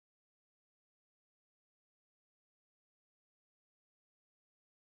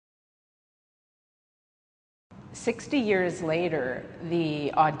60 years later,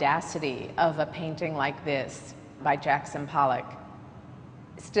 the audacity of a painting like this by Jackson Pollock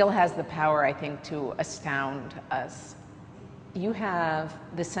still has the power, I think, to astound us. You have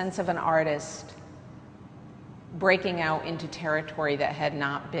the sense of an artist breaking out into territory that had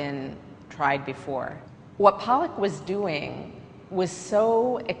not been tried before. What Pollock was doing was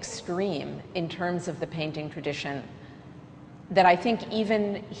so extreme in terms of the painting tradition that I think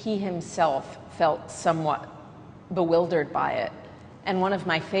even he himself felt somewhat bewildered by it. And one of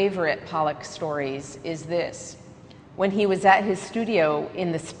my favorite Pollock stories is this. When he was at his studio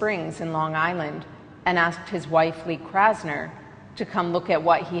in the Springs in Long Island and asked his wife, Lee Krasner, to come look at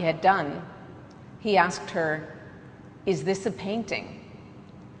what he had done, he asked her, "Is this a painting?"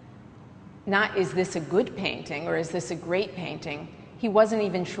 Not, "Is this a good painting?" or "Is this a great painting?" He wasn't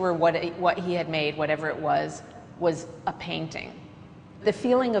even sure what he had made, whatever it was a painting. The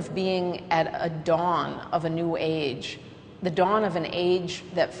feeling of being at a dawn of a new age, the dawn of an age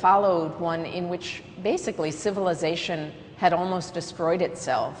that followed one in which basically civilization had almost destroyed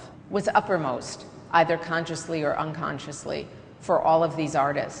itself, was uppermost, either consciously or unconsciously, for all of these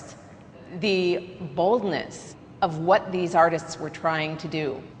artists. The boldness of what these artists were trying to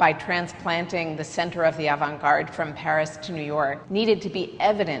do by transplanting the center of the avant-garde from Paris to New York needed to be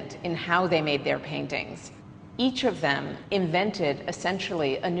evident in how they made their paintings. Each of them invented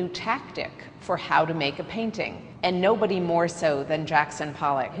essentially a new tactic for how to make a painting, and nobody more so than Jackson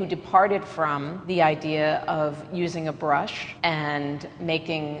Pollock, who departed from the idea of using a brush and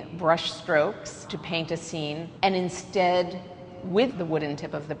making brush strokes to paint a scene, and instead, with the wooden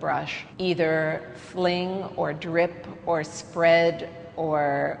tip of the brush, either fling or drip or spread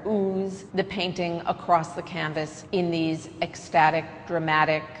or ooze the painting across the canvas in these ecstatic,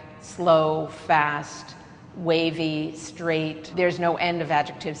 dramatic, slow, fast, wavy, straight, there's no end of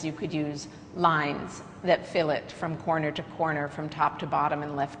adjectives you could use, lines that fill it from corner to corner, from top to bottom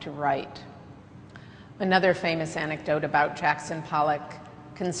and left to right. Another famous anecdote about Jackson Pollock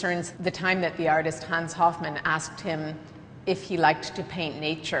concerns the time that the artist Hans Hofmann asked him if he liked to paint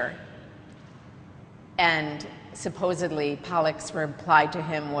nature. And supposedly Pollock's reply to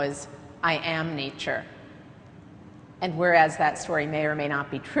him was, "I am nature." And whereas that story may or may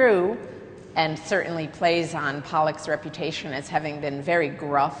not be true, and certainly plays on Pollock's reputation as having been very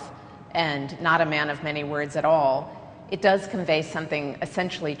gruff and not a man of many words at all, it does convey something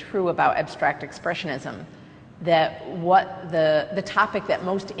essentially true about abstract expressionism, that what the topic that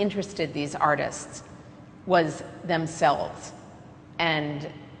most interested these artists was themselves, and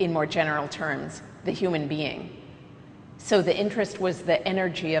in more general terms, the human being. So the interest was the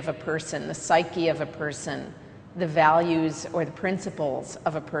energy of a person, the psyche of a person, the values or the principles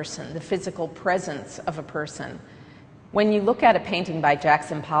of a person, the physical presence of a person. When you look at a painting by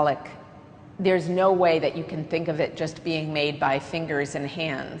Jackson Pollock, there's no way that you can think of it just being made by fingers and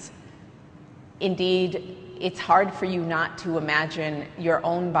hands. Indeed, it's hard for you not to imagine your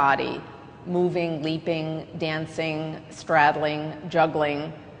own body moving, leaping, dancing, straddling,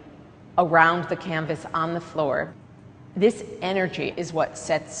 juggling around the canvas on the floor. This energy is what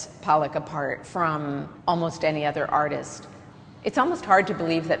sets Pollock apart from almost any other artist. It's almost hard to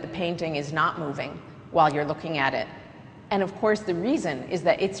believe that the painting is not moving while you're looking at it. And of course, the reason is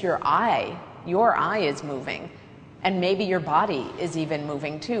that it's your eye. Your eye is moving. And maybe your body is even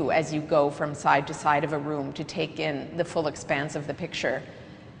moving too as you go from side to side of a room to take in the full expanse of the picture.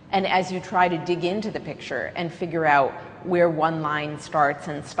 And as you try to dig into the picture and figure out where one line starts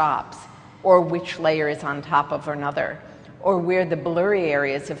and stops, or which layer is on top of another, or where the blurry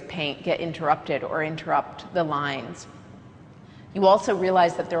areas of paint get interrupted or interrupt the lines. You also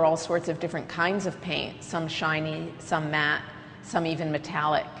realize that there are all sorts of different kinds of paint, some shiny, some matte, some even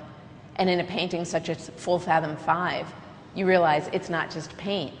metallic. And in a painting such as Full Fathom 5, you realize it's not just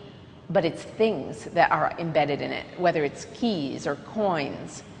paint, but it's things that are embedded in it, whether it's keys or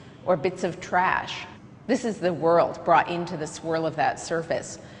coins or bits of trash. This is the world brought into the swirl of that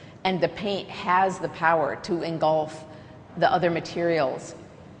surface. And the paint has the power to engulf the other materials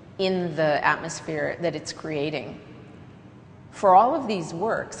in the atmosphere that it's creating. For all of these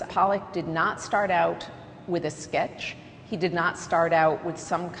works, Pollock did not start out with a sketch. He did not start out with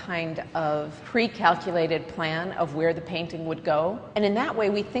some kind of pre-calculated plan of where the painting would go. And in that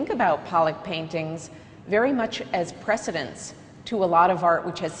way, we think about Pollock paintings very much as precedents to a lot of art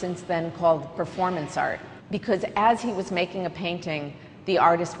which has since then called performance art. Because as he was making a painting, the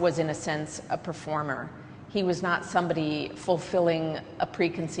artist was, in a sense, a performer. He was not somebody fulfilling a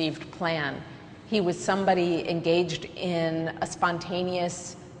preconceived plan. He was somebody engaged in a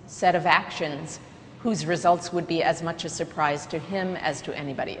spontaneous set of actions whose results would be as much a surprise to him as to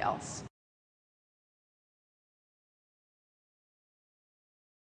anybody else.